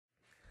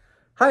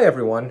Hi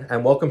everyone,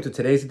 and welcome to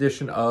today's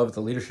edition of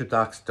the Leadership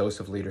Doc's Dose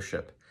of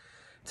Leadership.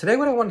 Today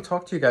what I want to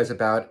talk to you guys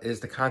about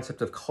is the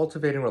concept of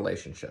cultivating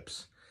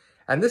relationships.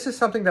 And this is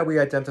something that we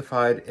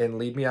identified in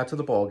Lead Me Out to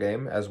the Ball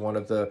Game as one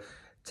of the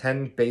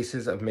 10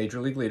 bases of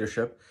Major League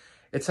Leadership.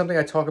 It's something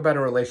I talk about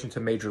in relation to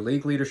Major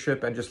League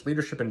leadership and just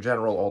leadership in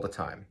general all the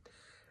time.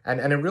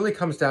 And it really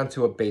comes down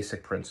to a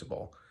basic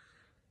principle.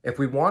 If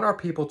we want our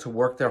people to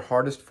work their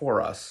hardest for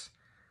us,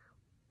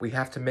 we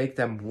have to make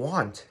them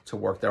want to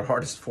work their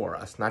hardest for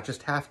us, not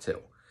just have to.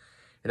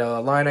 You know,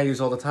 a line I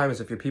use all the time is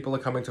if your people are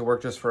coming to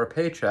work just for a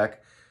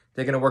paycheck,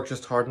 they're going to work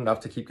just hard enough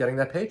to keep getting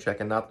that paycheck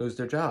and not lose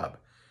their job.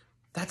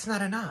 That's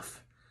not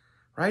enough,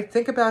 right?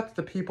 Think about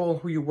the people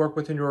who you work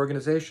with in your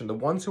organization. The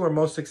ones who are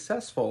most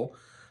successful,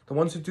 the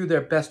ones who do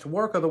their best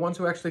work are the ones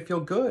who actually feel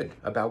good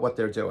about what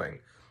they're doing.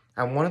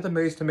 And one of the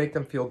ways to make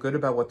them feel good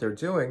about what they're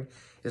doing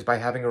is by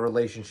having a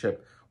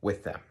relationship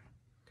with them.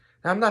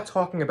 Now, I'm not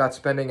talking about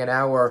spending an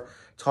hour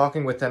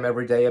talking with them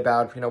every day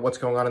about, what's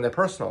going on in their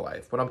personal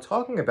life. What I'm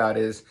talking about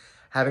is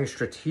having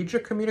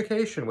strategic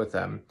communication with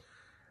them,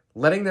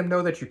 letting them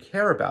know that you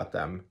care about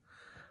them,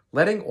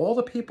 letting all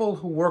the people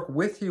who work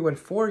with you and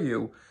for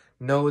you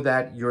know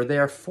that you're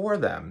there for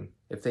them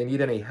if they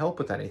need any help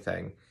with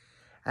anything,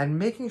 and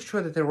making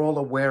sure that they're all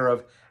aware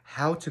of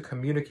how to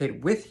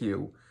communicate with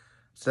you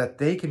so that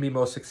they can be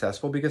most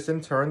successful, because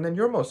in turn, then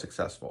you're most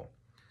successful.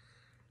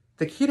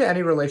 The key to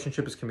any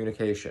relationship is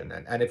communication.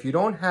 And if you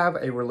don't have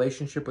a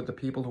relationship with the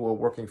people who are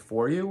working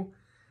for you,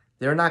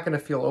 they're not going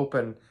to feel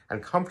open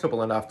and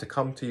comfortable enough to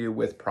come to you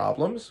with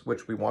problems,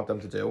 which we want them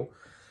to do.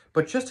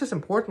 But just as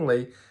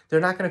importantly, they're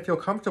not going to feel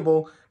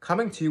comfortable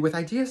coming to you with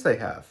ideas they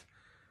have.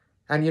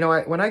 And,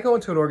 when I go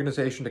into an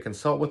organization to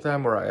consult with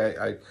them, or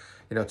I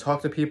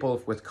talk to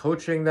people with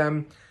coaching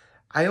them,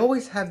 I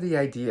always have the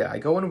idea. I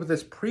go in with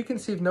this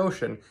preconceived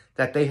notion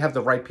that they have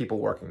the right people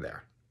working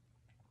there.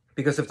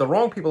 Because if the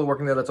wrong people are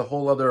working there, that's a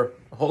whole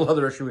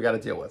other issue we got to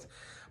deal with.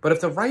 But if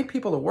the right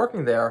people are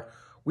working there,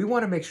 we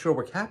want to make sure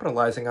we're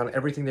capitalizing on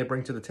everything they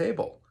bring to the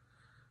table.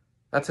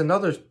 That's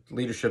another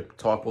leadership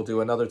talk we'll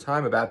do another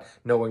time about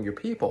knowing your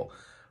people.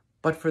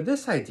 But for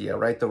this idea,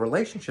 right, the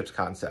relationships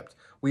concept,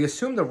 we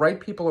assume the right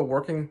people are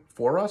working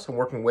for us and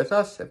working with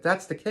us. If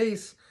that's the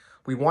case,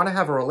 we want to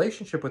have a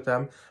relationship with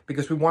them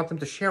because we want them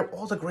to share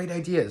all the great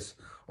ideas,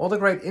 all the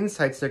great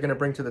insights they're going to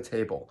bring to the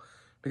table.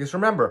 Because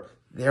remember,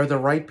 they're the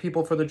right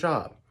people for the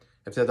job.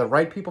 If they're the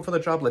right people for the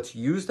job, let's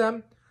use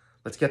them,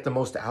 let's get the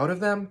most out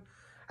of them,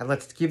 and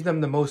let's give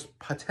them the most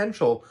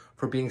potential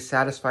for being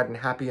satisfied and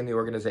happy in the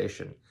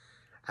organization.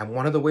 And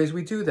one of the ways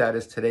we do that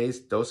is today's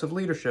dose of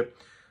leadership.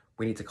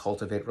 We need to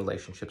cultivate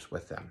relationships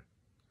with them.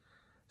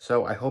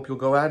 So I hope you'll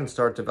go out and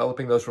start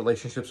developing those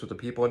relationships with the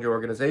people in your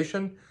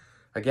organization.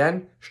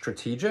 Again,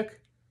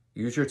 strategic,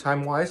 use your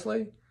time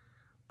wisely,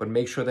 but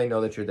make sure they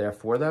know that you're there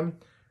for them,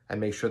 and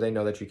make sure they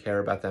know that you care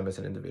about them as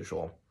an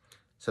individual.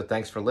 So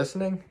thanks for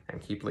listening,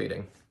 and keep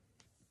leading.